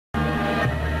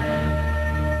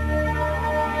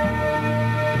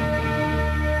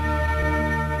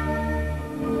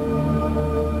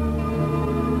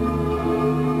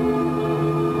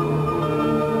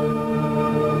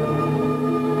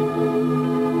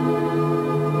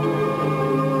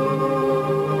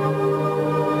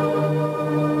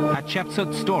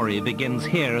Hatshepsut's story begins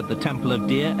here at the temple of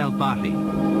Deir el-Bahri,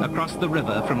 across the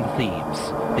river from Thebes,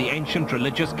 the ancient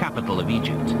religious capital of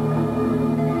Egypt.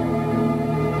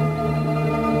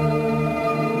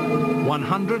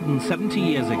 170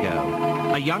 years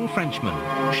ago, a young Frenchman,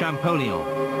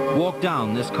 Champollion, walked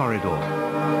down this corridor.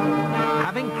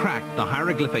 Having cracked the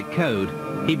hieroglyphic code,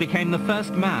 he became the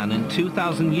first man in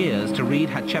 2,000 years to read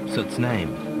Hatshepsut's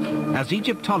name, as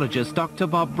Egyptologist Dr.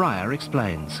 Bob Breyer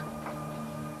explains.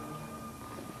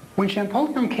 When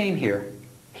Champollion came here,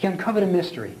 he uncovered a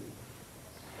mystery.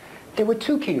 There were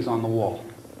two kings on the wall.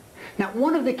 Now,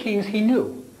 one of the kings he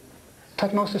knew,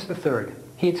 Thutmose III.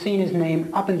 He had seen his name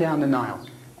up and down the Nile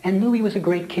and knew he was a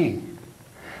great king.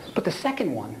 But the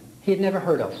second one he had never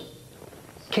heard of,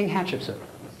 King Hatshepsut.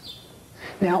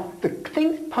 Now, the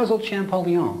thing that puzzled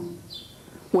Champollion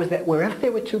was that wherever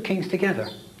there were two kings together,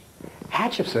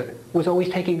 Hatshepsut was always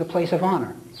taking the place of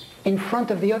honor in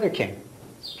front of the other king.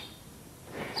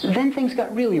 Then things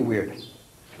got really weird.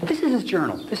 This is his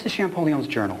journal. This is Champollion's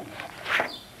journal.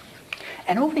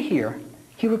 And over here,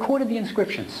 he recorded the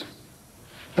inscriptions,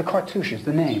 the cartouches,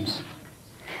 the names.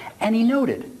 And he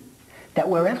noted that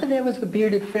wherever there was the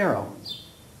bearded pharaoh,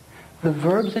 the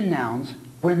verbs and nouns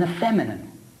were in the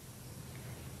feminine.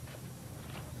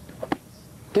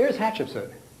 There's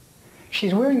Hatshepsut.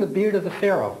 She's wearing the beard of the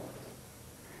pharaoh.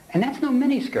 And that's no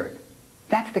miniskirt.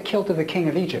 That's the kilt of the king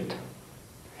of Egypt.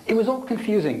 It was all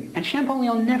confusing, and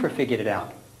Champollion never figured it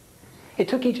out. It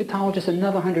took Egyptologists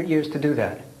another 100 years to do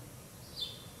that.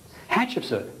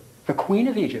 Hatshepsut, the queen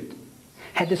of Egypt,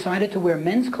 had decided to wear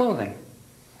men's clothing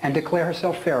and declare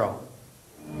herself pharaoh.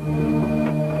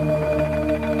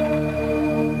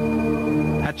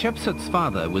 Hatshepsut's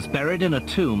father was buried in a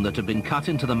tomb that had been cut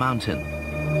into the mountain.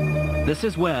 This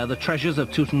is where the treasures of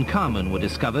Tutankhamun were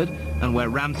discovered and where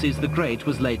Ramses the Great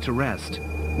was laid to rest.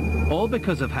 All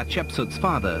because of Hatshepsut's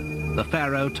father, the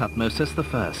pharaoh Thutmose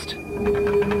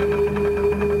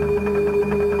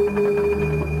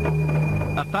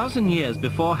I. 1,000 years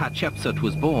before Hatshepsut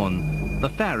was born, the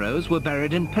pharaohs were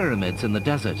buried in pyramids in the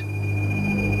desert.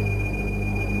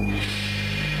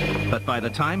 But by the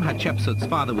time Hatshepsut's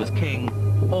father was king,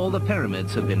 all the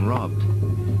pyramids had been robbed.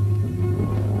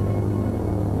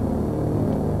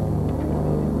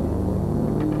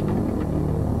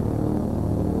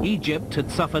 Egypt had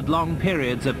suffered long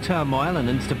periods of turmoil and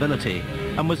instability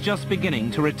and was just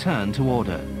beginning to return to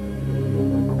order.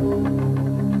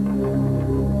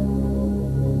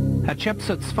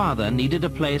 Hatshepsut's father needed a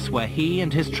place where he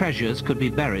and his treasures could be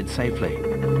buried safely.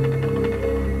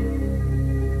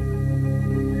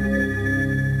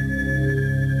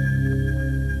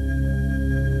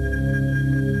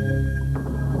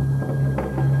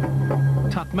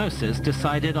 Thutmose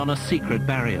decided on a secret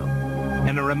burial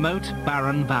in a remote,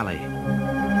 barren valley,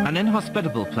 an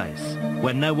inhospitable place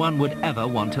where no one would ever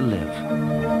want to live.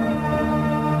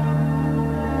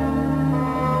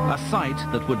 A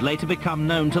site that would later become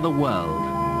known to the world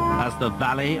as the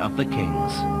Valley of the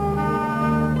Kings.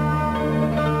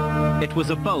 It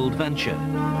was a bold venture,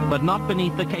 but not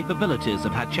beneath the capabilities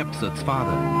of Hatshepsut's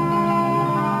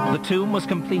father. The tomb was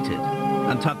completed,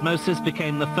 and Thutmose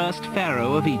became the first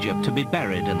pharaoh of Egypt to be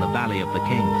buried in the Valley of the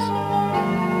Kings.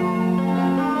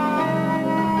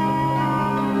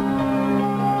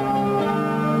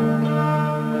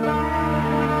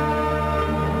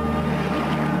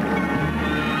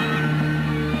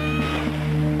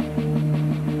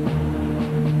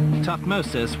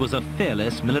 Thutmose was a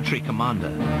fearless military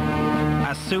commander.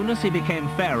 As soon as he became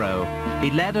pharaoh,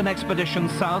 he led an expedition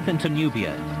south into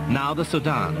Nubia, now the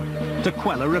Sudan, to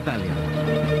quell a rebellion.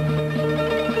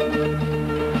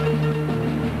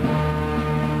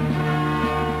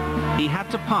 He had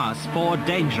to pass 4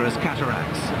 dangerous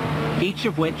cataracts, each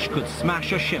of which could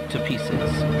smash a ship to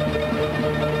pieces.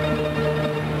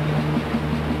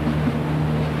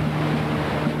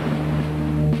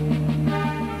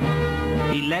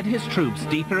 He led his troops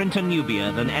deeper into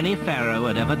Nubia than any pharaoh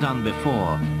had ever done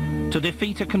before, to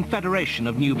defeat a confederation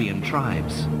of Nubian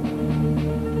tribes.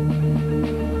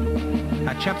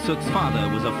 Hatshepsut's father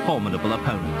was a formidable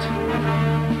opponent.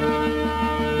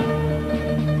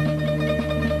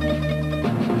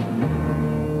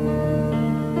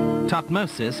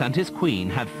 Thutmose and his queen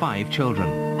had 5 children,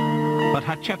 but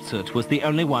Hatshepsut was the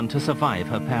only one to survive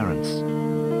her parents.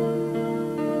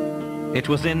 It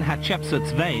was in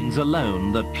Hatshepsut's veins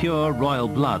alone that pure royal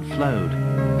blood flowed.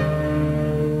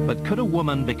 But could a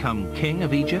woman become king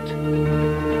of Egypt?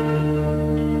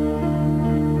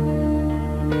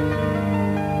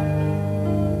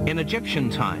 In Egyptian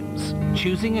times,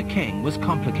 choosing a king was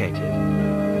complicated.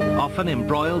 Often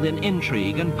embroiled in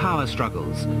intrigue and power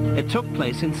struggles, it took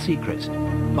place in secret,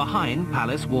 behind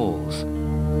palace walls,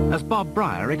 as Bob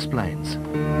Breyer explains.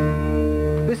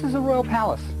 This is a royal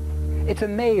palace. It's a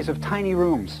maze of tiny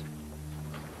rooms.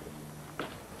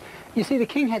 You see, the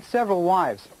king had several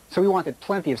wives, so he wanted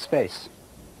plenty of space.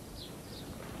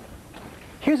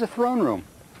 Here's a throne room.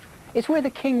 It's where the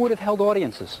king would have held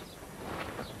audiences.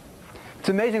 It's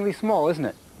amazingly small, isn't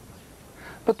it?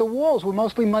 But the walls were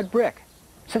mostly mud brick,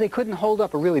 so they couldn't hold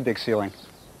up a really big ceiling.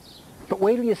 But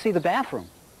wait till you see the bathroom.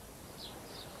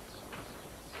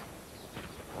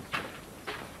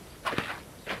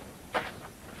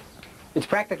 It's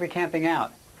practically camping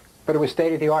out, but it was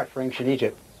state-of-the-art for ancient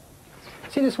Egypt.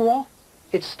 See this wall?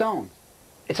 It's stone.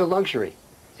 It's a luxury.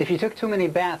 If you took too many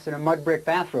baths in a mud brick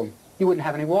bathroom, you wouldn't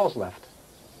have any walls left.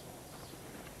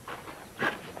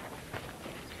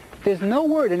 There's no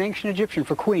word in ancient Egyptian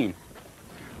for queen.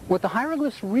 What the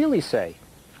hieroglyphs really say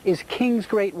is king's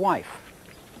great wife.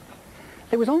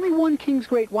 There was only one king's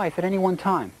great wife at any one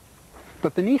time,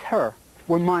 but beneath her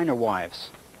were minor wives,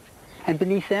 and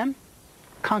beneath them,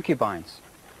 concubines.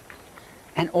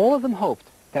 And all of them hoped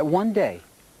that one day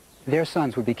their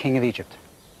sons would be king of Egypt.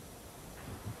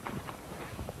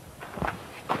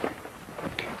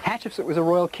 Hatshepsut was a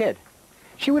royal kid.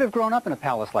 She would have grown up in a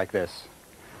palace like this.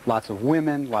 Lots of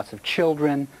women, lots of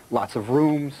children, lots of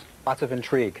rooms, lots of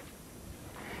intrigue.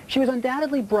 She was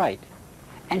undoubtedly bright,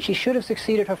 and she should have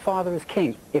succeeded her father as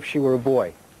king if she were a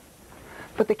boy.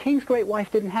 But the king's great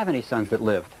wife didn't have any sons that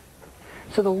lived,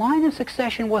 so the line of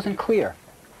succession wasn't clear.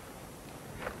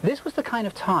 This was the kind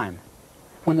of time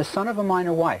when the son of a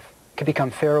minor wife could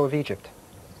become Pharaoh of Egypt.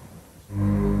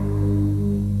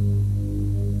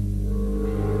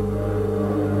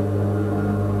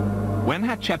 When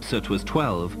Hatshepsut was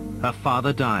 12, her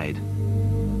father died.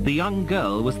 The young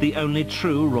girl was the only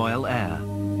true royal heir.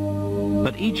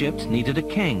 But Egypt needed a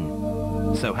king,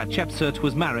 so Hatshepsut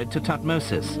was married to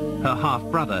Thutmose, her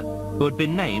half-brother, who had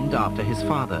been named after his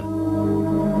father.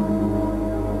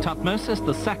 Thutmose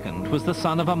II was the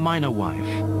son of a minor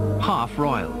wife,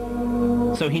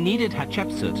 half-royal, so he needed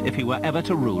Hatshepsut if he were ever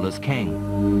to rule as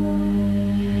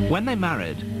king. When they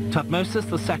married, Thutmose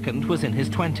II was in his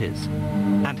 20s,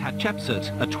 and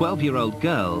Hatshepsut, a 12-year-old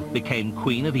girl, became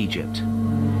Queen of Egypt.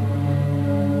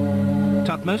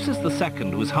 Thutmose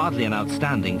II was hardly an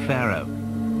outstanding pharaoh.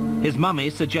 His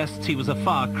mummy suggests he was a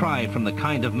far cry from the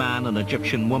kind of man an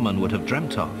Egyptian woman would have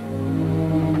dreamt of.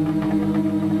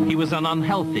 He was an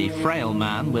unhealthy, frail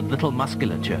man with little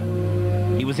musculature.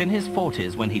 He was in his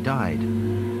 40s when he died.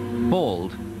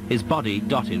 Bald, his body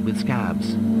dotted with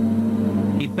scabs.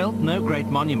 He built no great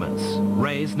monuments,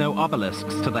 raised no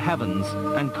obelisks to the heavens,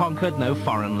 and conquered no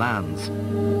foreign lands.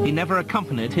 He never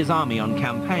accompanied his army on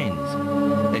campaigns.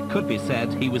 It could be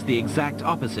said he was the exact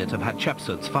opposite of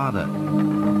Hatshepsut's father.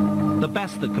 The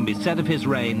best that can be said of his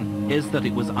reign is that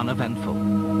it was uneventful.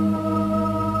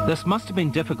 This must have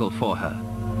been difficult for her,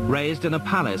 raised in a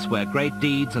palace where great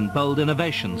deeds and bold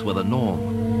innovations were the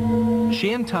norm.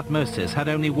 She and Thutmose had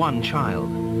only one child,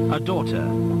 a daughter,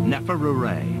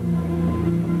 Neferure.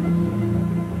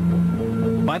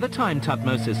 By the time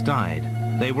Thutmose died,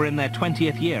 they were in their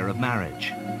 20th year of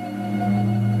marriage.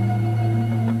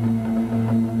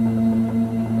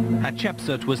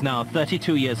 Hatshepsut was now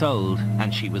 32 years old,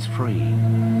 and she was free.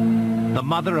 The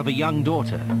mother of a young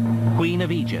daughter, Queen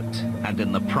of Egypt, and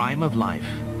in the prime of life.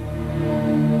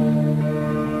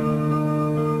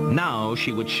 Now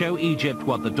she would show Egypt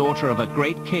what the daughter of a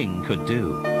great king could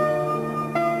do.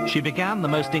 She began the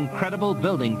most incredible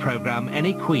building program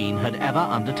any queen had ever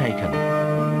undertaken.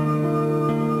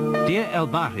 Deir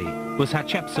el-Bahri was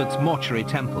Hatshepsut's mortuary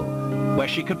temple, where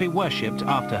she could be worshipped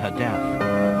after her death.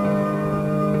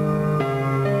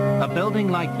 A building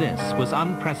like this was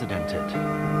unprecedented.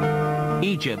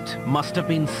 Egypt must have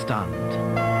been stunned.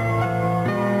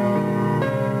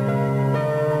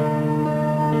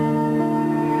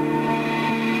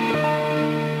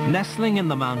 Nestling in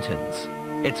the mountains,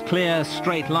 its clear,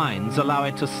 straight lines allow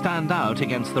it to stand out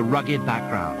against the rugged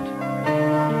background.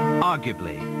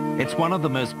 Arguably, it's one of the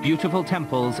most beautiful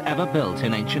temples ever built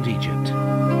in ancient Egypt.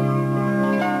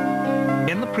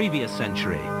 In the previous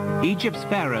century, Egypt's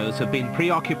pharaohs have been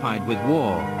preoccupied with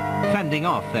war, fending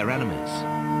off their enemies.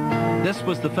 This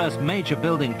was the first major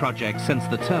building project since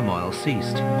the turmoil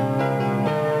ceased.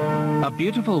 A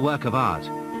beautiful work of art,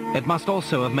 it must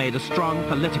also have made a strong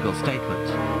political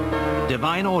statement.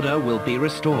 Divine order will be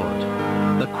restored.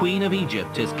 The Queen of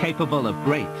Egypt is capable of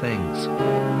great things.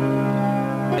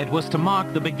 It was to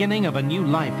mark the beginning of a new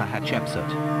life for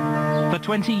Hatshepsut. For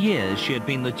 20 years, she had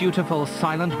been the dutiful,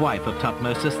 silent wife of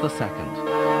Thutmose II.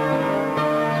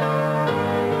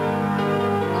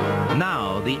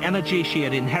 Now, Now the energy she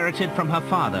had inherited from her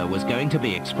father was going to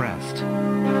be expressed.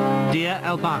 Deir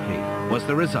el-Bahri was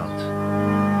the result.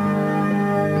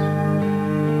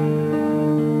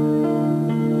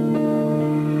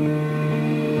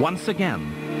 Once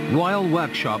again, royal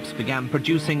workshops began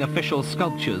producing official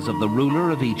sculptures of the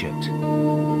ruler of Egypt.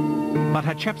 But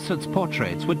Hatshepsut's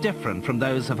portraits were different from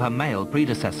those of her male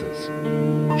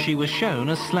predecessors. She was shown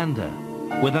as slender,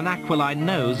 with an aquiline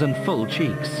nose and full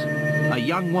cheeks, a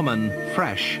young woman,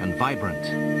 fresh and vibrant.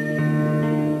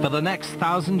 For the next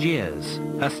 1,000 years,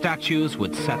 her statues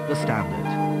would set the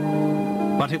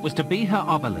standard. But it was to be her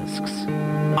obelisks,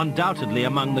 undoubtedly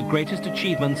among the greatest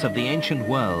achievements of the ancient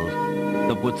world,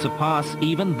 that would surpass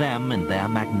even them in their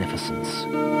magnificence.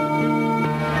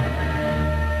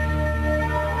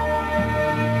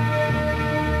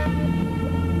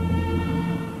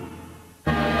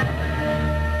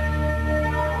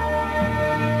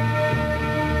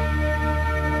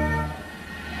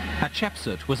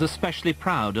 Hatshepsut was especially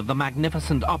proud of the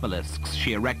magnificent obelisks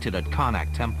she erected at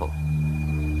Karnak Temple.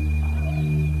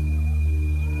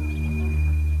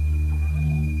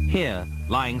 Here,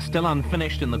 lying still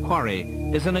unfinished in the quarry,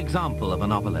 is an example of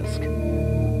an obelisk.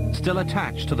 Still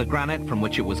attached to the granite from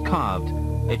which it was carved,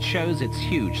 it shows its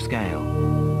huge scale.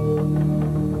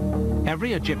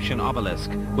 Every Egyptian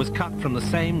obelisk was cut from the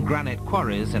same granite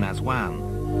quarries in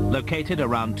Aswan, located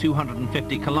around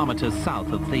 250 kilometers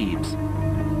south of Thebes.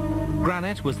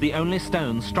 Granite was the only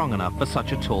stone strong enough for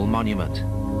such a tall monument.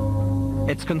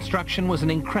 Its construction was an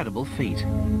incredible feat.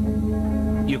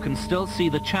 You can still see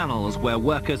the channels where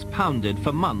workers pounded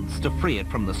for months to free it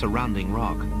from the surrounding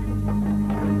rock.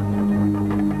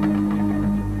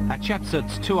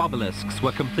 Hatshepsut's 2 obelisks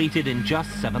were completed in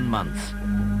just 7 months.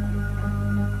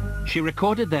 She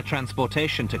recorded their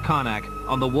transportation to Karnak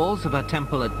on the walls of her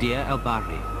temple at Deir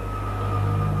el-Bahri.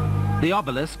 The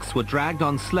obelisks were dragged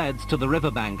on sleds to the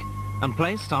riverbank and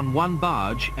placed on one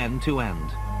barge end to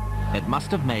end. It must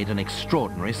have made an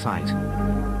extraordinary sight.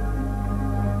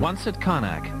 Once at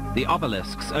Karnak, the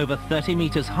obelisks over 30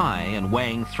 meters high and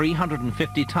weighing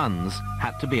 350 tons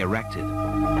had to be erected.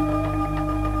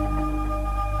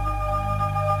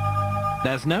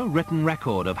 There's no written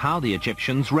record of how the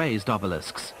Egyptians raised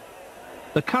obelisks.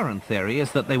 The current theory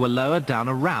is that they were lowered down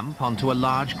a ramp onto a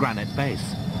large granite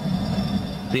base.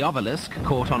 The obelisk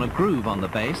caught on a groove on the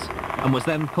base and was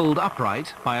then pulled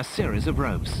upright by a series of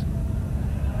ropes.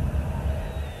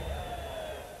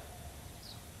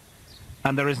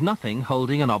 And there is nothing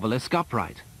holding an obelisk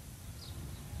upright.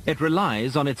 It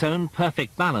relies on its own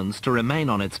perfect balance to remain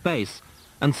on its base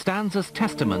and stands as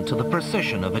testament to the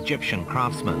precision of Egyptian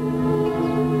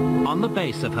craftsmen. On the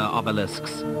base of her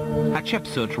obelisks,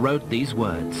 Hatshepsut wrote these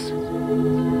words.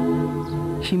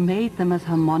 She made them as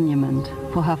her monument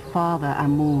for her father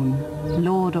Amun,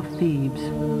 lord of Thebes,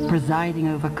 presiding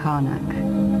over Karnak,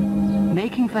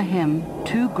 making for him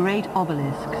 2 great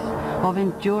obelisks of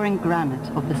enduring granite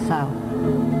of the south.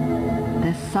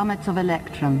 Their summits of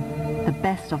electrum, the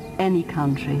best of any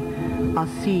country, are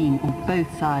seen on both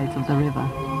sides of the river.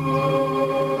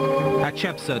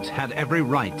 Hatshepsut had every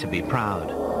right to be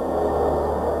proud.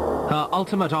 Her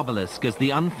ultimate obelisk is the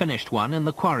unfinished one in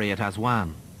the quarry at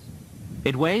Aswan.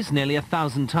 It weighs nearly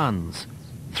 1,000 tons,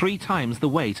 3 times the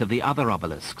weight of the other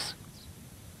obelisks.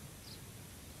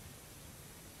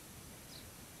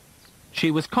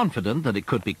 She was confident that it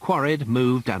could be quarried,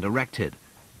 moved and erected,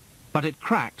 but it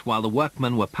cracked while the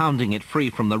workmen were pounding it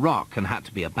free from the rock and had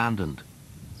to be abandoned.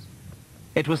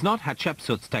 It was not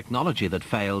Hatshepsut's technology that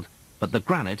failed, but the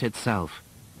granite itself.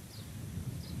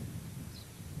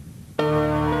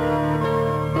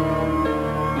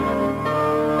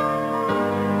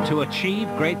 To achieve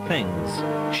great things,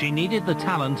 she needed the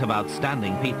talent of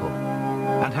outstanding people,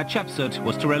 and Hatshepsut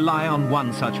was to rely on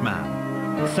one such man,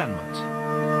 Senmut.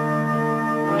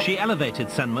 She elevated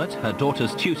Senmut, her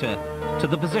daughter's tutor, to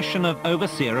the position of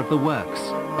overseer of the works.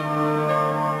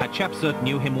 Hatshepsut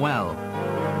knew him well.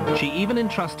 She even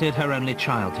entrusted her only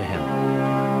child to him.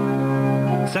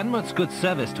 Senmut's good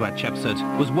service to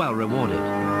Hatshepsut was well rewarded.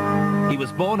 He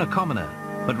was born a commoner,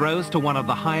 but rose to one of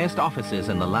the highest offices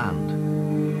in the land.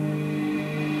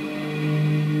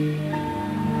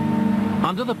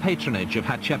 Under the patronage of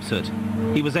Hatshepsut,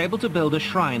 he was able to build a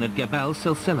shrine at Gebel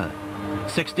Silsila,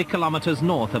 60 kilometers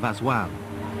north of Aswan.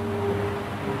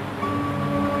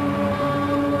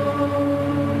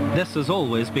 This has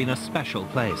always been a special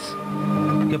place.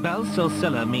 Gebel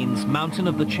Silsila means Mountain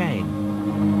of the Chain,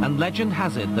 and legend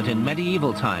has it that in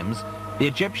medieval times, the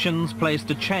Egyptians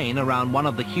placed a chain around one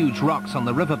of the huge rocks on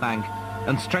the riverbank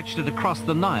and stretched it across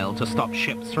the Nile to stop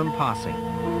ships from passing.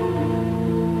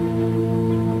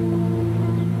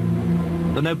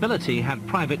 The nobility had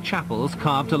private chapels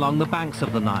carved along the banks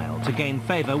of the Nile to gain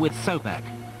favor with Sobek,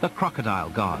 the crocodile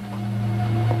god.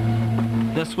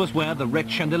 This was where the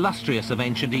rich and illustrious of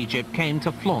ancient Egypt came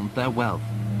to flaunt their wealth.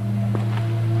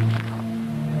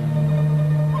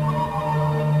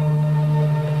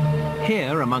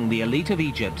 Here, among the elite of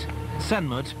Egypt,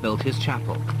 Senmut built his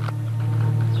chapel.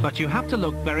 But you have to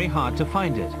look very hard to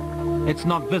find it. It's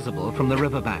not visible from the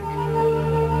riverbank.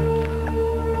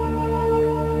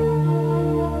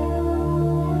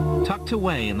 Tucked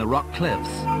away in the rock cliffs,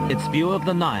 its view of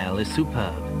the Nile is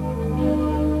superb.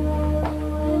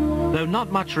 Though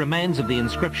not much remains of the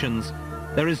inscriptions,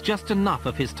 there is just enough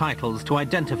of his titles to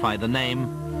identify the name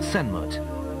Senmut.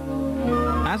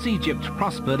 As Egypt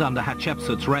prospered under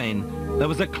Hatshepsut's reign, there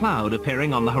was a cloud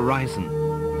appearing on the horizon.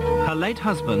 Her late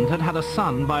husband had had a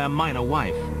son by a minor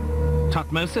wife.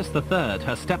 Thutmose III,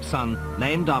 her stepson,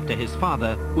 named after his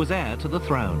father, was heir to the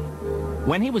throne.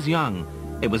 When he was young,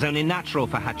 it was only natural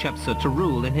for Hatshepsut to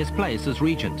rule in his place as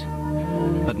regent.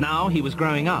 But now he was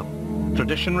growing up.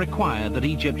 Tradition required that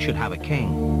Egypt should have a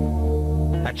king.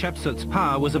 Hatshepsut's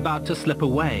power was about to slip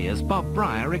away, as Bob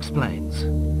Brier explains.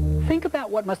 Think about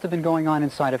what must have been going on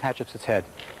inside of Hatshepsut's head.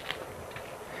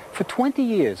 For 20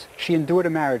 years, she endured a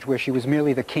marriage where she was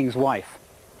merely the king's wife.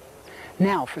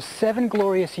 Now, for 7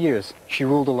 glorious years, she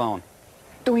ruled alone,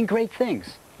 doing great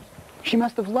things. She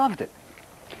must have loved it.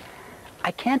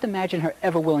 I can't imagine her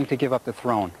ever willing to give up the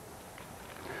throne.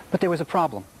 But there was a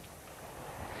problem.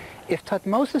 If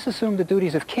Thutmose assumed the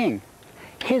duties of king,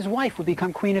 his wife would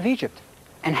become queen of Egypt,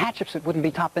 and Hatshepsut wouldn't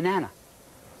be top banana.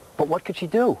 But what could she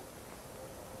do?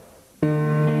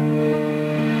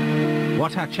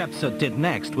 What Hatshepsut did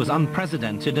next was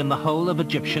unprecedented in the whole of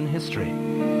Egyptian history.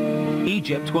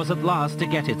 Egypt was at last to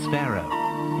get its pharaoh,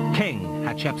 King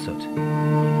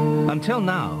Hatshepsut. Until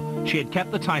now, she had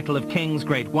kept the title of king's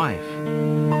great wife,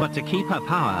 but to keep her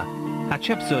power,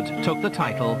 Hatshepsut took the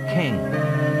title king.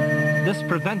 This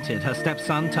prevented her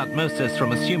stepson Thutmose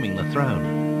from assuming the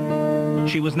throne.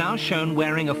 She was now shown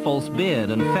wearing a false beard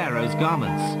and pharaoh's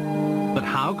garments, but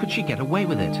how could she get away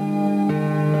with it?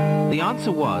 The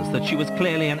answer was that she was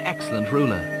clearly an excellent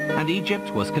ruler, and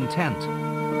Egypt was content.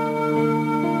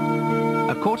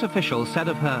 A court official said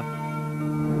of her,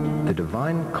 "The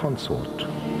divine consort,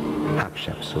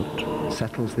 Hatshepsut,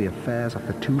 settles the affairs of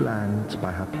the 2 lands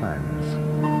by her plans.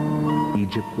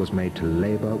 Egypt was made to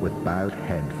labor with bowed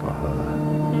head for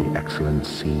her, the excellent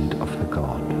seed of the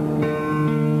god."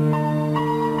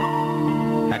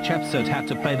 Hatshepsut had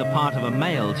to play the part of a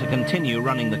male to continue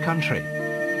running the country.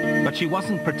 But she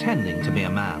wasn't pretending to be a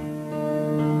man.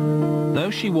 Though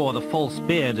she wore the false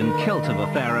beard and kilt of a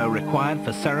pharaoh required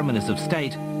for ceremonies of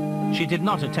state, she did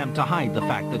not attempt to hide the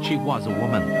fact that she was a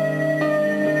woman.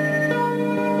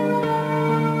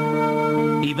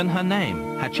 Even her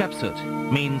name, Hatshepsut,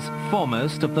 means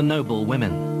foremost of the noble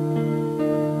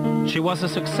women. She was a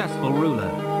successful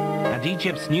ruler, and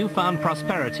Egypt's newfound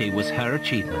prosperity was her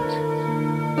achievement.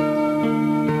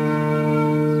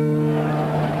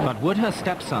 Would her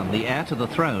stepson, the heir to the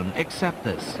throne, accept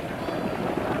this?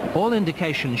 All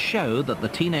indications show that the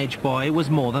teenage boy was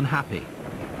more than happy.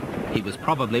 He was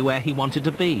probably where he wanted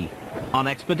to be, on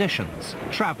expeditions,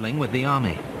 traveling with the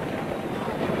army.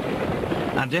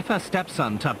 And if her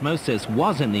stepson Thutmose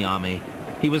was in the army,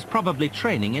 he was probably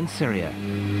training in Syria.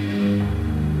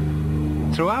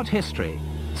 Throughout history,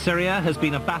 Syria has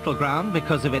been a battleground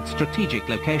because of its strategic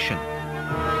location.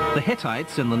 The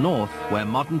Hittites in the north, where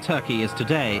modern Turkey is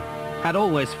today, had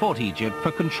always fought Egypt for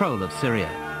control of Syria.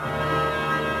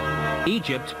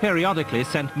 Egypt periodically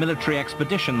sent military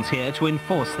expeditions here to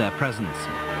enforce their presence,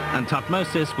 and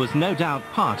Thutmose was no doubt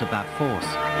part of that force.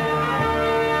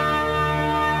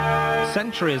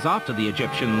 Centuries after the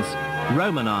Egyptians,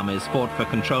 Roman armies fought for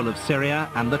control of Syria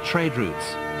and the trade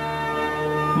routes.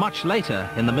 Much later,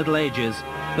 in the Middle Ages,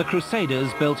 the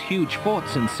Crusaders built huge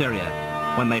forts in Syria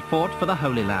when they fought for the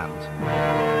Holy Land.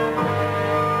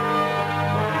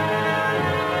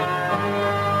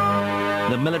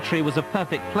 The military was a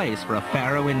perfect place for a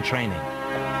pharaoh in training.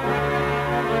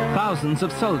 Thousands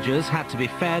of soldiers had to be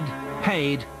fed,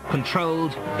 paid,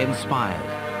 controlled, inspired.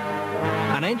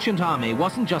 An ancient army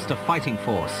wasn't just a fighting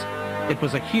force. It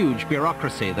was a huge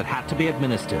bureaucracy that had to be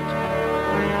administered.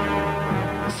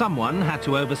 Someone had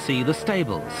to oversee the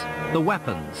stables, the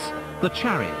weapons, the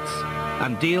chariots,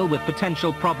 and deal with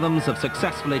potential problems of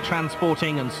successfully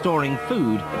transporting and storing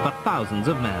food for thousands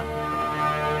of men.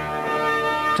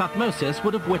 Thutmose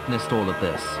would have witnessed all of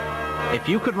this. If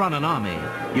you could run an army,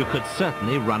 you could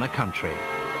certainly run a country.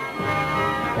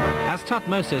 As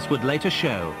Thutmose would later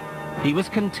show, he was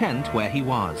content where he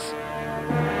was.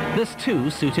 This too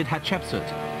suited Hatshepsut.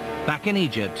 Back in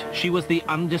Egypt, she was the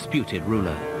undisputed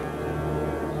ruler.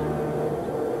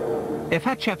 If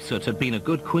Hatshepsut had been a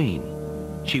good queen,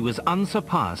 she was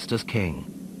unsurpassed as king.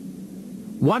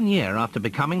 1 year after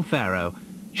becoming pharaoh,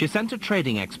 she sent a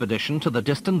trading expedition to the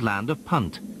distant land of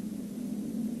Punt.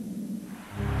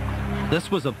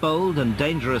 This was a bold and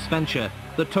dangerous venture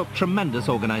that took tremendous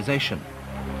organization.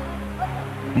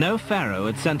 No pharaoh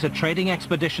had sent a trading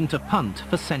expedition to Punt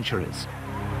for centuries.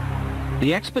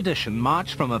 The expedition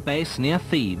marched from a base near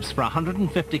Thebes for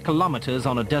 150 kilometers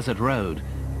on a desert road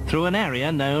through an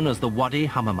area known as the Wadi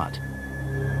Hammamat.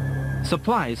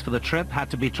 Supplies for the trip had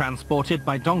to be transported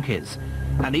by donkeys,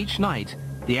 and each night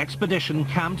the expedition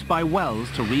camped by wells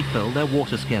to refill their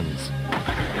water skins.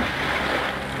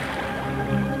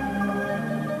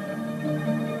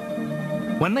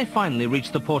 When they finally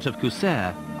reached the port of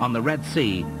Qusair on the Red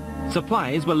Sea,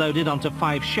 supplies were loaded onto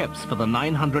 5 ships for the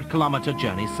 900-kilometer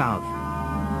journey south.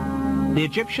 The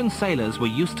Egyptian sailors were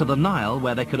used to the Nile,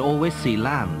 where they could always see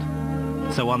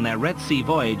land. So on their Red Sea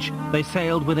voyage, they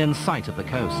sailed within sight of the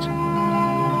coast.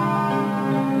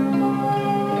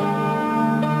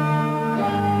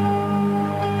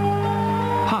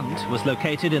 Punt was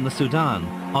located in the Sudan,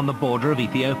 on the border of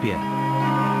Ethiopia.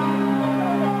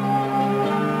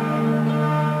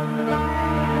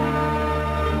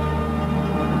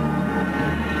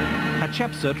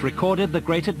 Hatshepsut recorded the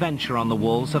great adventure on the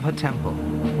walls of her temple.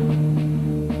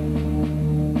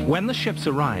 When the ships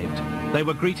arrived, they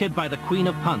were greeted by the Queen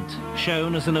of Punt,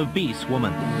 shown as an obese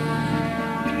woman.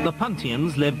 The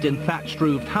Puntians lived in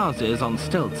thatched-roofed houses on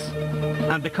stilts,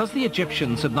 and because the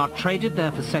Egyptians had not traded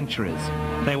there for centuries,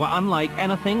 they were unlike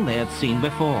anything they had seen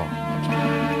before.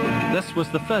 This was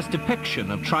the first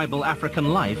depiction of tribal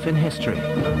African life in history.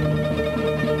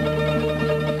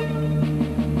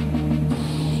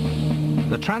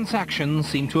 The transaction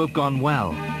seemed to have gone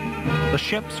well. The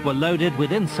ships were loaded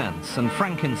with incense and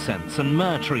frankincense and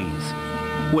myrrh trees,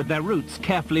 with their roots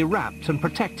carefully wrapped and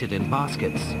protected in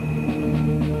baskets.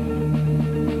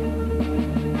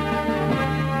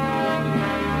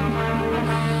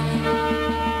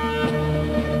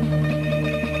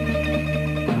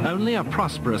 Only a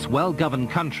prosperous,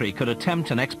 well-governed country could attempt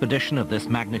an expedition of this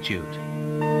magnitude.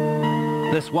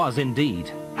 This was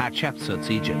indeed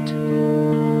Hatshepsut's Egypt.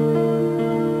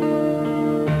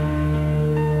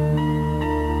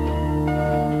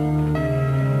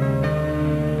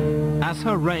 As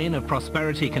her reign of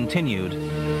prosperity continued,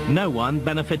 no one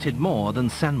benefited more than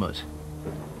Senmut.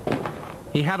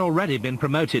 He had already been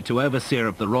promoted to overseer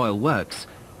of the royal works,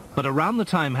 but around the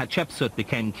time Hatshepsut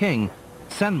became king,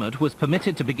 Senmut was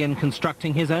permitted to begin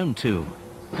constructing his own tomb,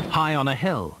 high on a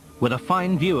hill, with a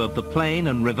fine view of the plain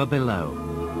and river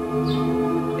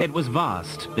below. It was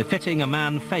vast, befitting a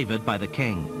man favored by the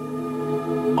king.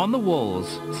 On the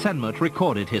walls, Senmut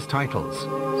recorded his titles.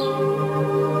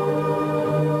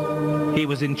 He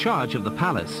was in charge of the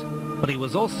palace, but he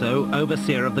was also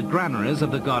overseer of the granaries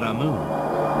of the god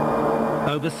Amun,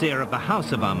 overseer of the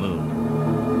house of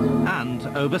Amun, and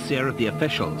overseer of the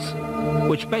officials,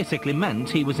 which basically meant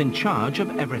he was in charge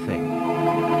of everything.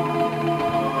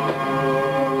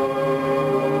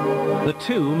 The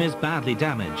tomb is badly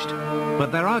damaged,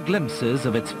 but there are glimpses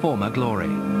of its former glory.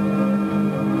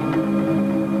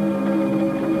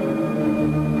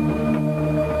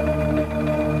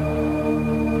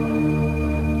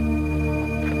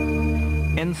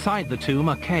 Inside the tomb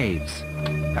are caves,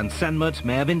 and Senmut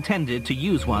may have intended to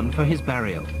use one for his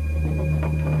burial.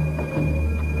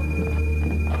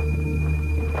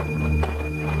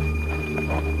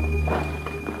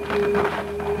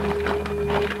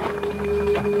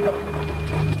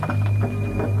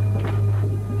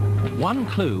 One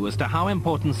clue as to how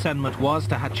important Senmut was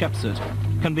to Hatshepsut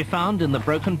can be found in the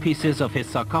broken pieces of his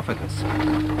sarcophagus,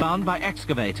 found by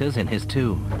excavators in his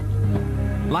tomb.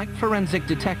 Like forensic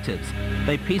detectives,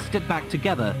 they pieced it back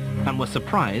together and were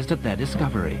surprised at their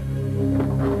discovery.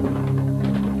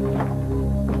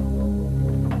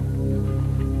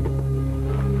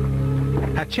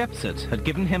 Hatshepsut had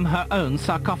given him her own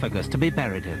sarcophagus to be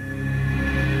buried in.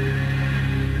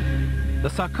 The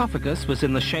sarcophagus was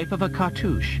in the shape of a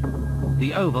cartouche,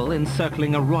 the oval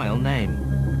encircling a royal name.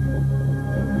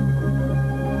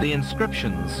 The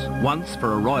inscriptions, once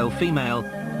for a royal female,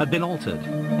 had been altered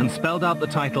and spelled out the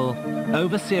title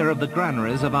Overseer of the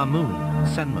Granaries of Amun,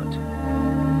 Senmut.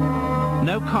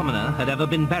 No commoner had ever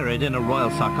been buried in a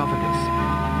royal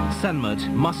sarcophagus. Senmut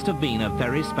must have been a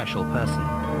very special person.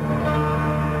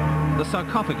 The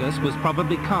sarcophagus was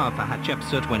probably carved for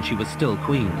Hatshepsut when she was still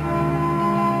queen.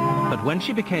 But when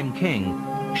she became king,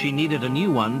 she needed a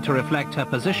new one to reflect her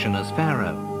position as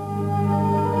pharaoh.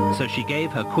 So she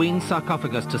gave her queen's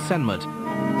sarcophagus to Senmut,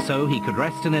 so he could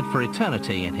rest in it for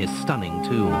eternity in his stunning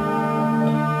tomb.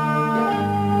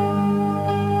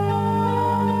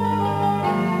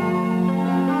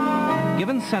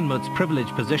 Given Senmut's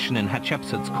privileged position in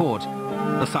Hatshepsut's court,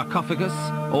 the sarcophagus,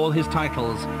 all his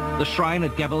titles, the shrine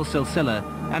at Gebel Silsila,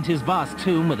 and his vast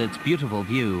tomb with its beautiful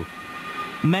view,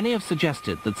 many have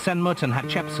suggested that Senmut and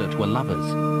Hatshepsut were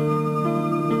lovers.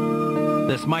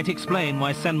 This might explain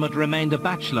why Senmut remained a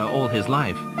bachelor all his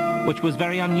life, which was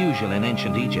very unusual in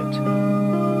ancient Egypt.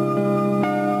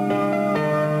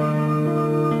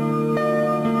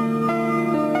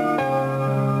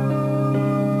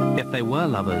 If they were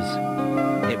lovers,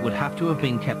 it would have to have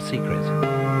been kept secret.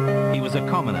 He was a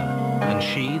commoner, and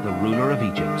she the ruler of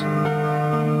Egypt.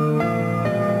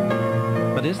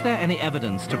 But is there any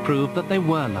evidence to prove that they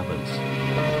were lovers?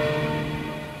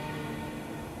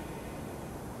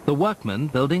 The workmen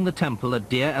building the temple at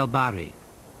Deir el-Bahri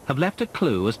have left a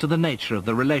clue as to the nature of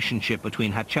the relationship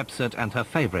between Hatshepsut and her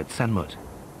favorite Senmut.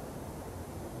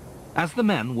 As the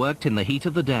men worked in the heat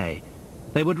of the day,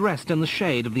 they would rest in the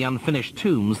shade of the unfinished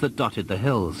tombs that dotted the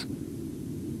hills.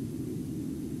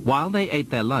 While they ate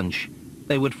their lunch,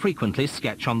 they would frequently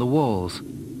sketch on the walls.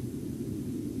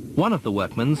 One of the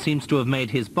workmen seems to have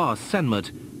made his boss,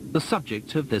 Senmut, the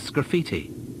subject of this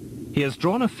graffiti. He has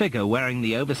drawn a figure wearing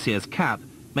the overseer's cap,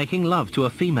 making love to a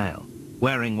female,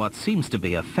 wearing what seems to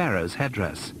be a pharaoh's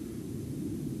headdress.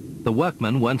 The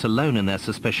workmen weren't alone in their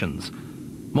suspicions.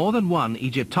 More than one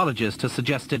Egyptologist has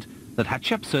suggested that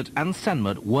Hatshepsut and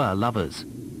Senmut were lovers.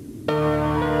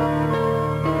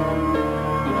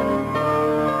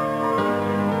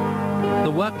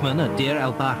 The workmen at Deir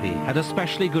el-Bahri had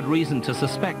especially good reason to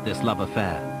suspect this love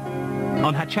affair.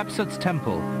 On Hatshepsut's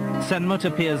temple, Senmut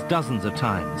appears dozens of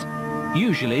times,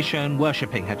 usually shown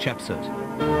worshipping Hatshepsut.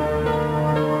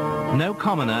 No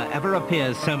commoner ever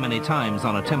appears so many times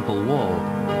on a temple wall.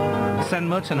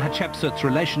 Senmut and Hatshepsut's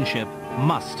relationship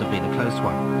must have been a close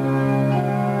one.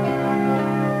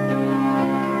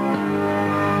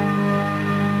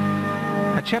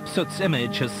 Hatshepsut's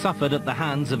image has suffered at the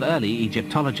hands of early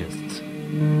Egyptologists,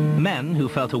 men who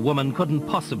felt a woman couldn't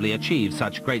possibly achieve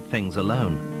such great things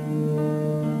alone.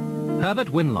 Herbert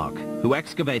Winlock, who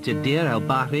excavated Deir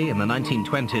el-Bahri in the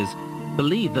 1920s,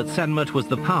 believed that Senmut was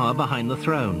the power behind the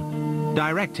throne,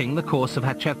 directing the course of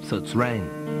Hatshepsut's reign.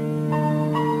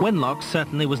 Winlock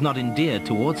certainly was not endeared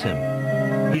towards him.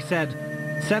 He said,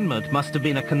 Senmut must have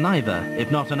been a conniver,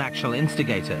 if not an actual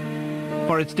instigator,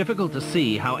 for it's difficult to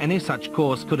see how any such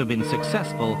course could have been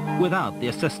successful without the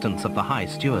assistance of the High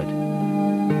Steward.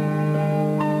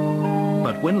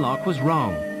 But Winlock was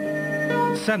wrong.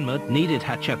 Senmut needed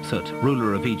Hatshepsut,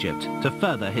 ruler of Egypt, to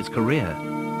further his career.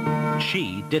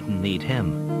 She didn't need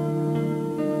him.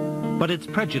 But it's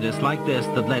prejudice like this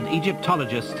that led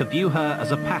Egyptologists to view her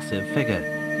as a passive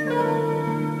figure.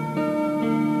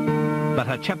 But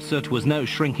Hatshepsut was no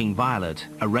shrinking violet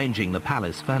arranging the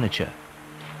palace furniture.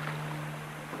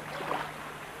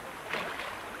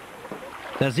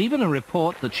 There's even a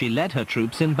report that she led her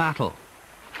troops in battle.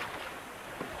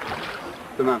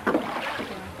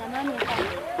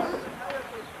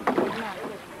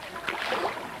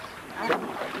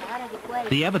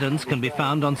 The evidence can be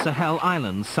found on Sahel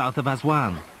Island, south of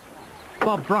Aswan.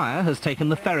 Bob Breyer has taken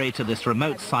the ferry to this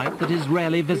remote site that is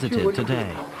rarely visited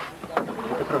today.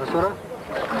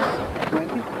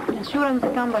 Insurance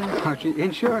company.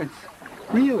 Insurance?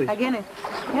 Really? Again,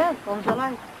 yes, from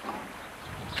July.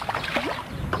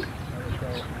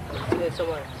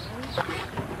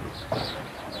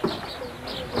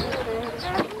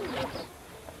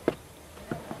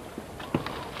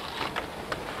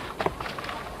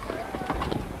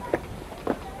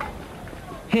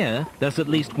 Here, there's at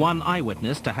least one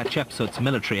eyewitness to Hatshepsut's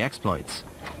military exploits.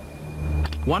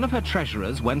 One of her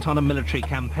treasurers went on a military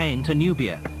campaign to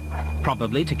Nubia,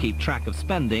 probably to keep track of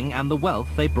spending and the wealth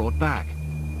they brought back.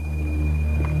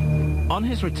 On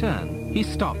his return, he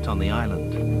stopped on the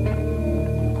island.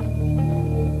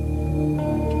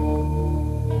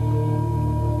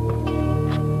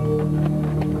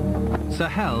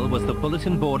 Sahel was the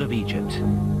bulletin board of Egypt,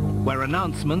 where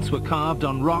announcements were carved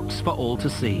on rocks for all to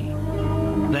see.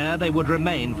 There they would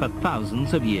remain for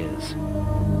thousands of years.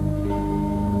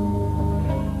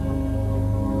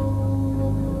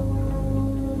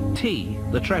 T,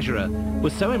 the treasurer,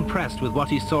 was so impressed with what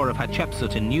he saw of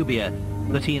Hatshepsut in Nubia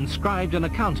that he inscribed an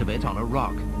account of it on a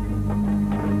rock.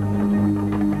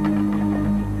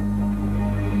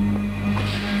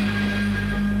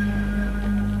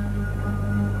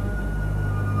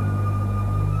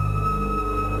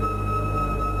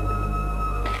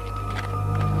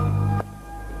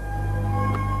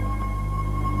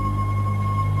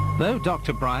 Though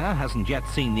Dr. Breyer hasn't yet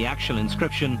seen the actual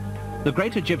inscription, the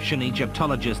great Egyptian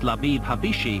Egyptologist Labib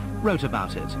Habishi wrote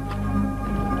about it.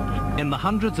 In the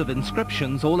hundreds of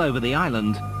inscriptions all over the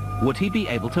island, would he be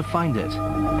able to find it?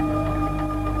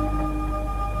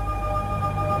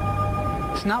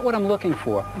 It's not what I'm looking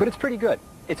for, but it's pretty good.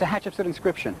 It's a Hatshepsut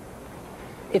inscription.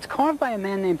 It's carved by a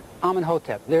man named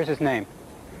Amenhotep. There's his name.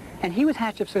 And he was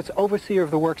Hatshepsut's overseer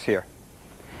of the works here.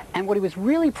 And what he was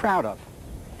really proud of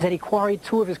is that he quarried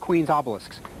 2 of his queen's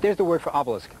obelisks. There's the word for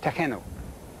obelisk, Tekhenu.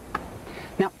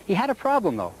 Now, he had a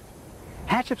problem, though.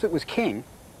 Hatshepsut was king,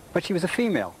 but she was a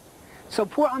female. So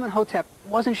poor Amenhotep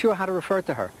wasn't sure how to refer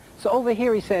to her. So over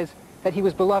here he says that he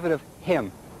was beloved of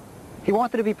him. He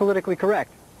wanted to be politically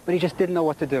correct, but he just didn't know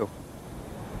what to do.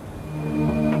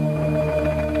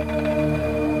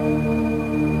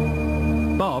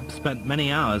 Bob spent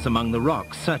many hours among the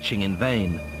rocks searching in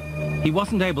vain. He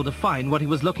wasn't able to find what he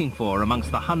was looking for amongst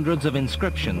the hundreds of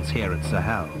inscriptions here at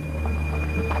Sahel.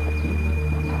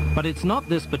 But it's not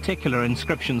this particular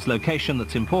inscription's location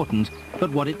that's important, but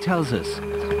what it tells us.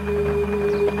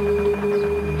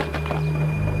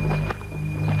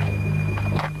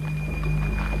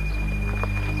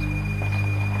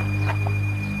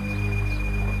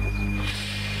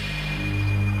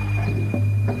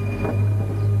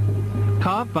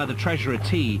 Carved by the treasurer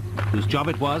T, whose job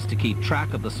it was to keep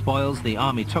track of the spoils the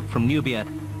army took from Nubia,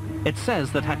 it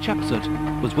says that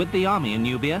Hatshepsut was with the army in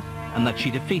Nubia and that she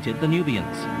defeated the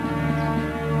Nubians.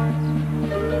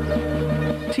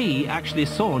 T actually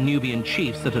saw Nubian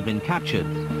chiefs that had been captured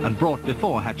and brought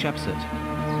before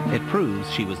Hatshepsut. It proves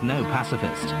she was no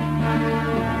pacifist.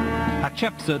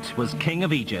 Hatshepsut was king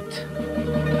of Egypt.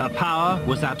 Her power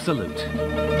was absolute.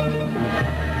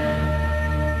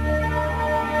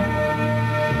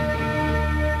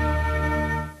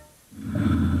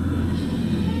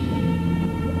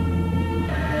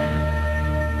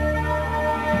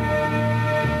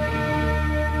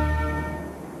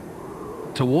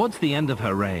 Towards the end of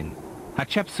her reign,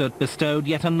 Hatshepsut bestowed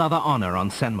yet another honor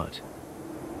on Senmut.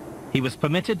 He was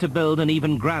permitted to build an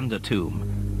even grander tomb,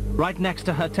 right next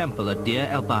to her temple at Deir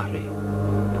el-Bahri.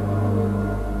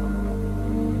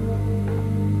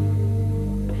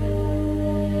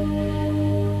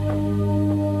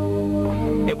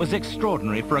 It was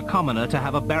extraordinary for a commoner to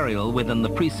have a burial within the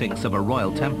precincts of a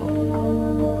royal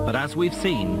temple. But as we've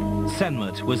seen,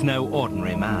 Senmut was no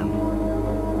ordinary man.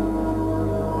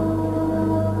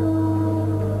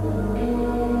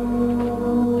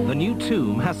 The new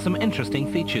tomb has some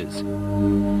interesting features.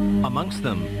 Amongst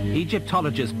them,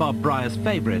 Egyptologist Bob Breyer's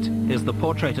favorite is the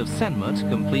portrait of Senmut,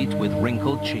 complete with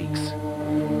wrinkled cheeks.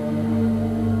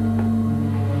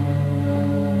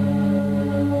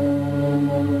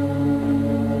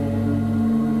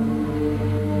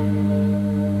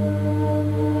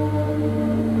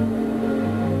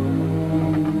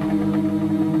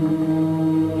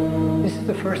 This is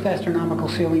the first astronomical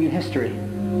ceiling in history.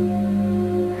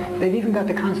 They've even got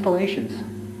the constellations.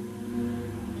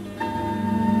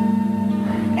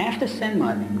 After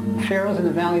Senmut, pharaohs in the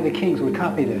Valley of the Kings would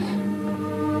copy this.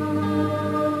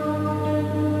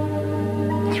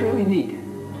 It's really neat.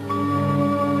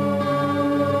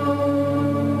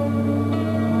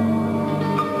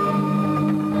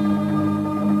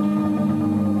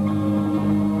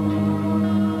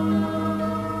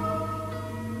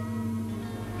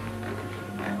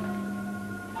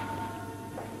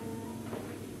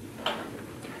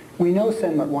 We know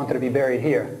Senmut wanted to be buried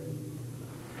here.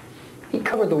 He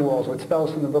covered the walls with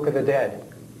spells from the Book of the Dead.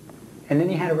 And then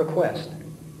he had a request.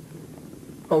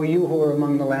 O you who are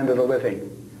among the land of the living,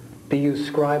 be you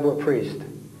scribe or priest,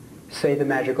 say the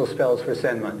magical spells for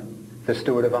Senmut, the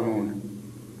steward of Amun.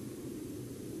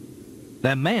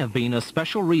 There may have been a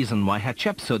special reason why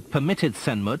Hatshepsut permitted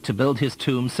Senmut to build his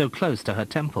tomb so close to her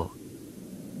temple.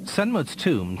 Senmut's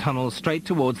tomb tunnels straight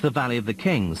towards the Valley of the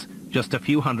Kings, just a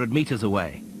few hundred meters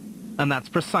away. And that's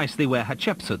precisely where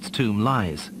Hatshepsut's tomb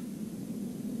lies.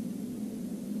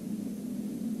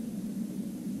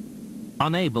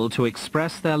 Unable to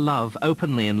express their love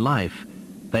openly in life,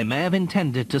 they may have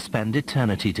intended to spend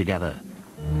eternity together.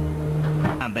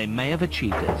 And they may have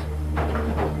achieved it.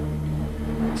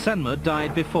 Senmut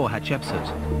died before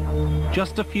Hatshepsut.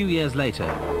 Just a few years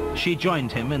later, she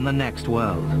joined him in the next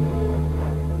world.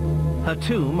 Her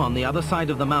tomb on the other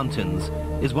side of the mountains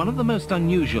is one of the most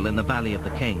unusual in the Valley of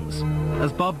the Kings,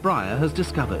 as Bob Breyer has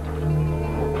discovered.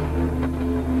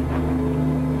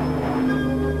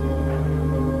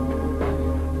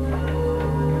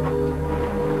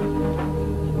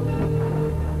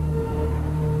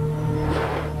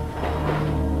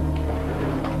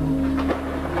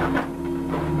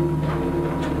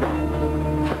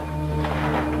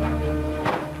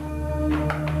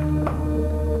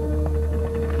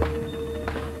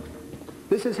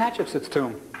 is Hatshepsut's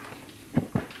tomb.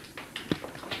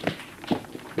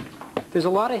 There's a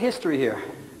lot of history here,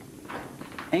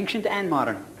 ancient and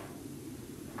modern.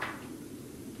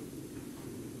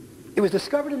 It was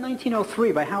discovered in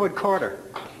 1903 by Howard Carter,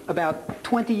 about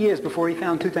 20 years before he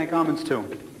found Tutankhamun's tomb.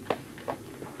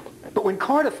 But when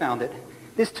Carter found it,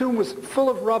 this tomb was full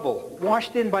of rubble,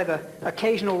 washed in by the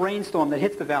occasional rainstorm that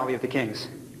hits the Valley of the Kings.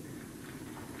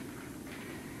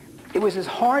 It was as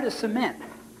hard as cement,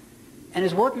 and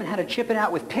his workmen had to chip it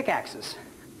out with pickaxes.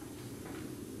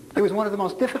 It was one of the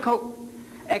most difficult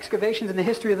excavations in the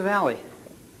history of the valley.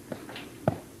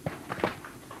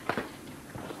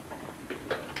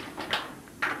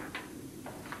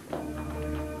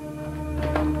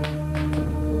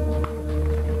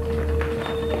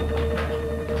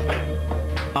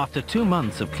 After 2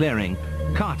 months of clearing,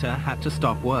 Carter had to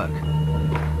stop work.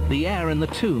 The air in the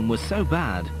tomb was so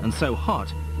bad and so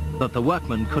hot that the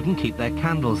workmen couldn't keep their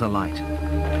candles alight.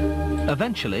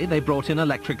 Eventually, they brought in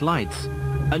electric lights,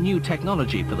 a new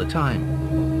technology for the time.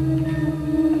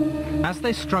 As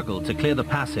they struggled to clear the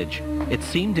passage, it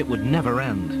seemed it would never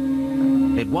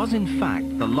end. It was, in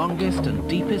fact, the longest and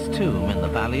deepest tomb in the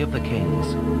Valley of the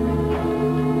Kings.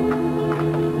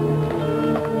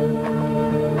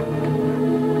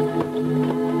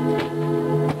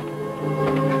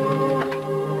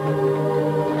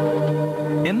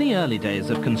 In the early days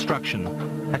of construction,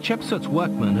 Hatshepsut's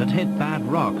workmen had hit bad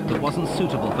rock that wasn't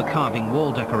suitable for carving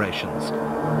wall decorations.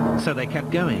 So they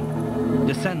kept going,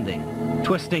 descending,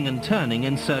 twisting and turning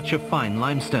in search of fine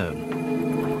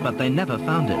limestone. But they never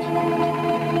found it.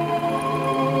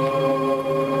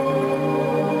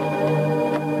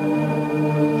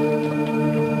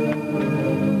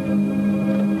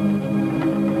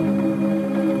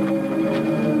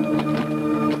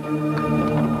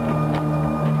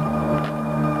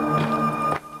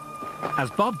 As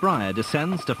Bob Brier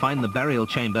descends to find the burial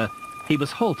chamber, he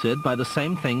was halted by the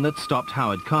same thing that stopped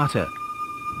Howard Carter.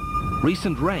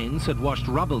 Recent rains had washed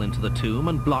rubble into the tomb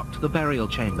and blocked the burial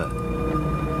chamber.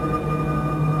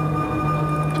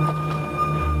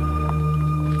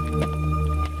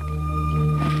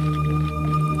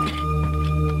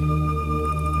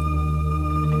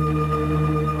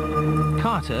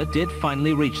 Carter did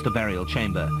finally reach the burial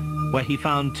chamber, where he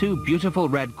found 2 beautiful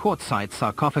red quartzite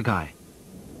sarcophagi.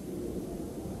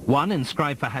 One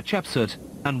inscribed for Hatshepsut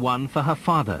and one for her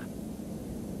father.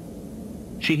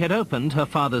 She had opened her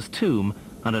father's tomb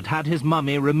and had had his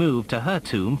mummy removed to her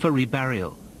tomb for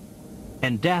reburial.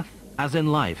 In death, as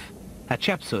in life,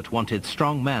 Hatshepsut wanted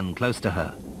strong men close to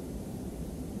her.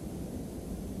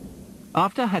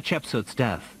 After Hatshepsut's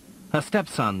death, her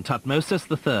stepson Thutmose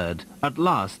III at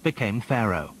last became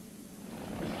pharaoh.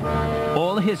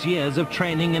 All his years of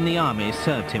training in the army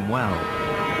served him well.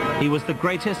 He was the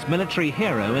greatest military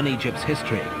hero in Egypt's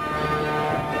history.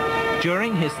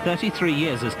 During his 33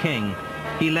 years as king,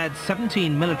 he led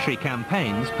 17 military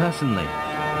campaigns personally.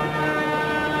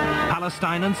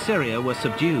 Palestine and Syria were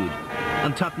subdued,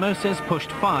 and Thutmose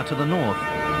pushed far to the north,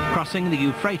 crossing the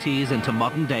Euphrates into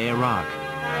modern-day Iraq.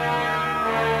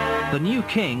 The new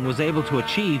king was able to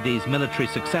achieve these military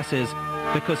successes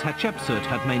because Hatshepsut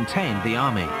had maintained the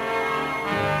army.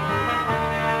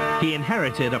 He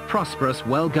inherited a prosperous,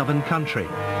 well-governed country.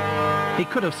 He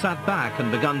could have sat back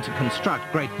and begun to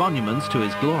construct great monuments to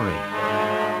his glory.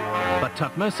 But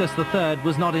Thutmose III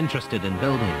was not interested in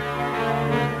building.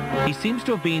 He seems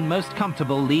to have been most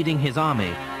comfortable leading his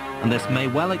army, and this may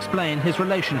well explain his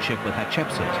relationship with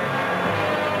Hatshepsut.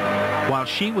 While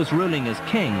she was ruling as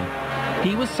king,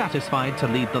 he was satisfied to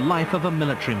lead the life of a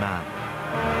military man.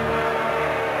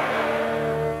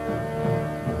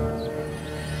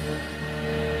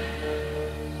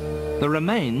 The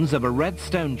remains of a red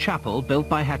stone chapel built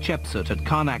by Hatshepsut at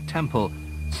Karnak Temple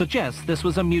suggests this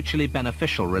was a mutually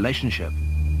beneficial relationship.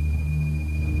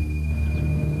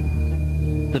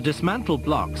 The dismantled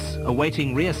blocks,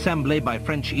 awaiting reassembly by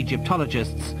French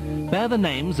Egyptologists, bear the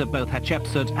names of both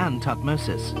Hatshepsut and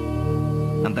Thutmose.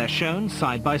 And they're shown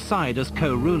side by side as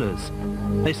co-rulers.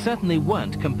 They certainly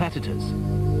weren't competitors.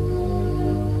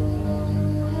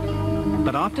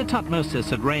 But after Thutmose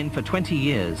had reigned for 20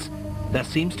 years, there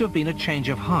seems to have been a change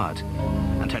of heart,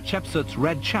 and Hatshepsut's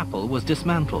red chapel was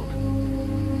dismantled.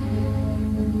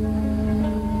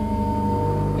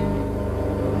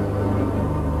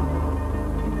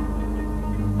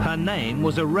 Her name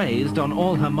was erased on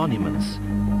all her monuments,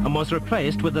 and was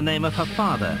replaced with the name of her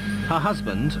father, her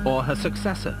husband, or her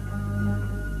successor.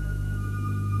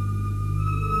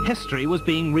 History was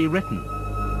being rewritten.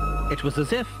 It was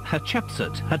as if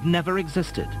Hatshepsut had never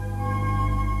existed.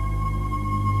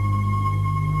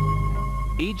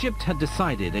 Egypt had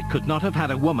decided it could not have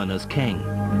had a woman as king.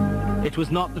 It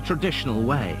was not the traditional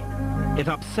way. It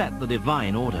upset the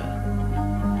divine order.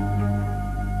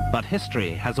 But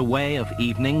history has a way of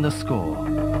evening the score.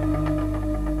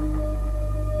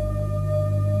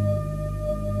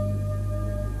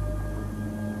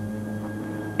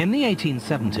 In the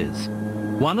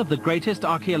 1870s, one of the greatest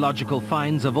archaeological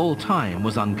finds of all time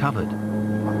was uncovered.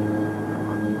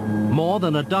 More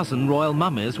than a dozen royal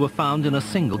mummies were found in a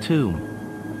single tomb.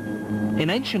 In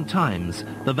ancient times,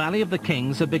 the Valley of the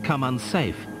Kings had become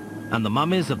unsafe, and the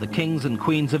mummies of the kings and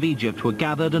queens of Egypt were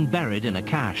gathered and buried in a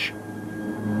cache.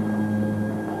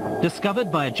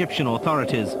 Discovered by Egyptian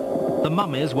authorities, the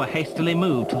mummies were hastily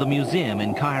moved to the museum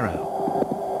in Cairo.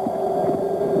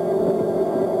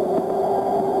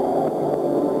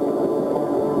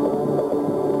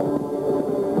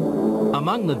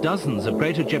 Among the dozens of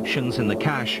great Egyptians in the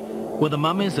cache were the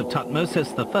mummies of Thutmose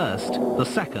I, the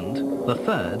Second, the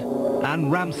Third,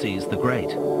 and Ramses the Great.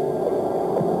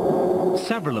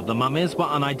 Several of the mummies were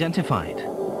unidentified.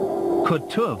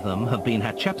 Could two of them have been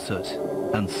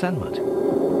Hatshepsut and Senmut?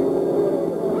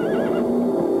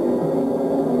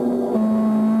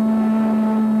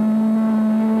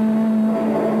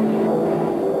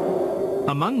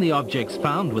 Among the objects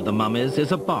found with the mummies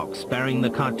is a box bearing the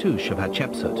cartouche of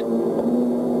Hatshepsut.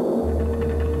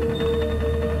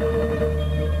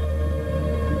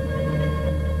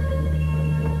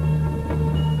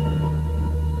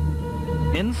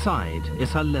 Inside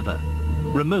is her liver,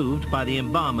 removed by the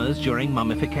embalmers during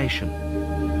mummification.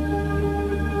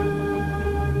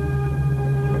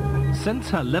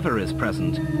 Since her liver is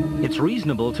present, it's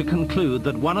reasonable to conclude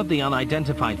that one of the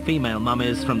unidentified female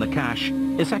mummies from the cache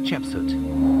is Hatshepsut.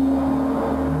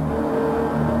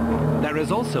 There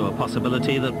is also a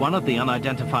possibility that one of the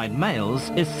unidentified males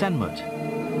is Senmut.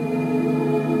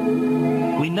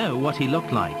 We know what he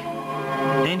looked like.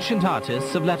 Ancient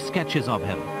artists have left sketches of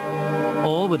him,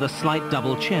 all with a slight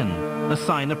double chin, a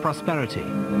sign of prosperity.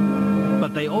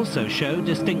 But they also show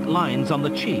distinct lines on the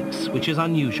cheeks, which is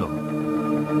unusual.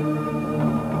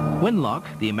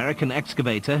 Winlock, the American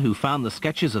excavator who found the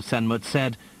sketches of Senmut,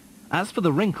 said, as for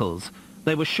the wrinkles,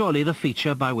 they were surely the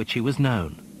feature by which he was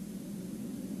known.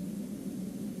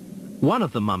 One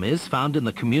of the mummies found in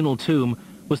the communal tomb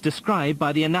was described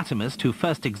by the anatomist who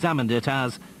first examined it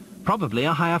as probably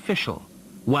a high official,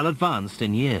 well advanced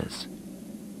in years.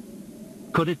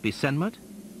 Could it be Senmut?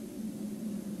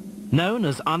 Known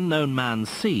as Unknown Man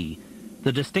C,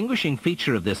 the distinguishing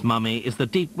feature of this mummy is the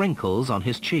deep wrinkles on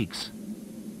his cheeks.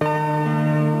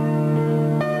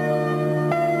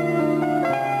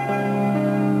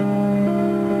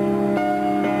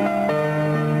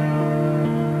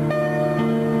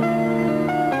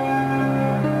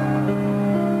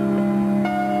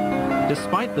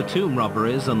 Despite the tomb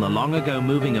robberies and the long-ago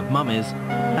moving of mummies,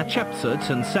 Hatshepsut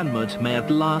and Senmut may at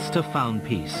last have found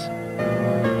peace.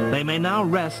 They may now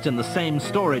rest in the same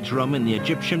storage room in the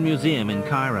Egyptian Museum in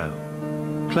Cairo,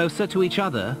 closer to each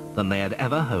other than they had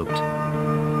ever hoped.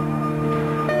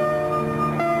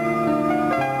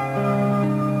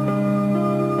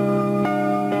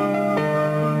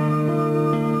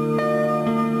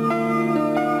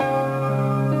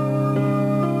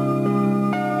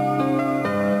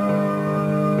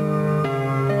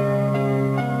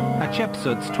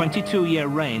 Hatshepsut's 22-year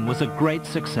reign was a great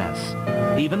success,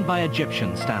 even by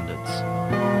Egyptian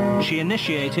standards. She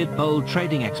initiated bold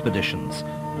trading expeditions,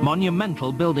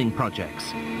 monumental building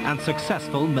projects, and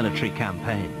successful military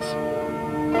campaigns.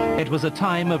 It was a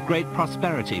time of great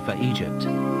prosperity for Egypt.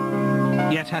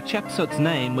 Yet Hatshepsut's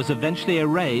name was eventually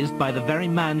erased by the very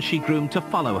man she groomed to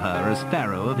follow her as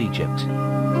Pharaoh of Egypt.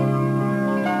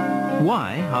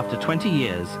 Why, after 20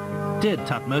 years, did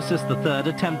Thutmose III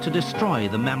attempt to destroy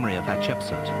the memory of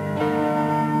Hatshepsut?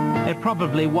 It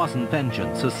probably wasn't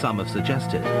vengeance, as some have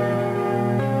suggested.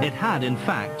 It had, in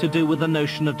fact, to do with the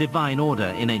notion of divine order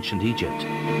in ancient Egypt.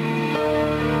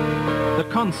 The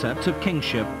concept of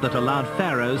kingship that allowed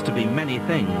pharaohs to be many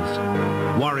things,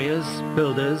 warriors,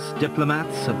 builders,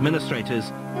 diplomats,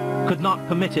 administrators, could not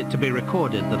permit it to be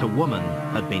recorded that a woman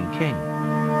had been king.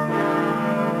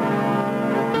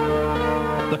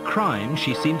 The crime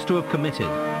she seems to have committed,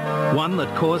 one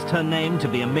that caused her name to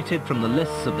be omitted from the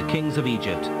lists of the kings of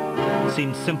Egypt,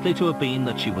 seems simply to have been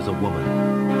that she was a woman.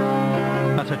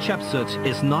 But Hatshepsut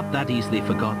is not that easily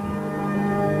forgotten.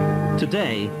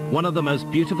 Today, one of the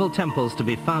most beautiful temples to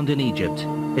be found in Egypt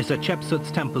is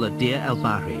Hatshepsut's temple at Deir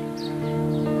el-Bahri.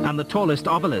 And the tallest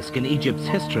obelisk in Egypt's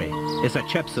history is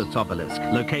Hatshepsut's obelisk,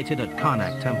 located at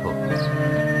Karnak Temple.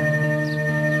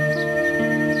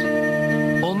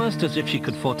 Almost as if she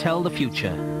could foretell the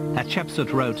future,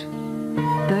 Hatshepsut wrote,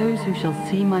 those who shall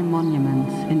see my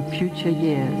monuments in future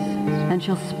years and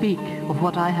shall speak of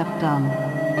what I have done,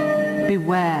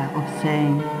 beware of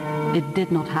saying, it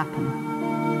did not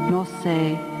happen, nor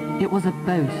say, it was a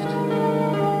boast,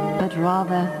 but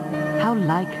rather, how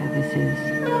like her this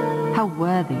is, how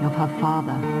worthy of her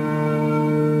father.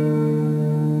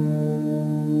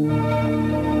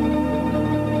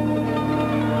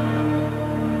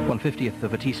 1/50th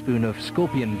of a teaspoon of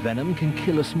scorpion venom can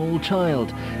kill a small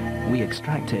child. We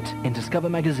extract it in Discover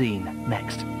magazine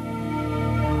next.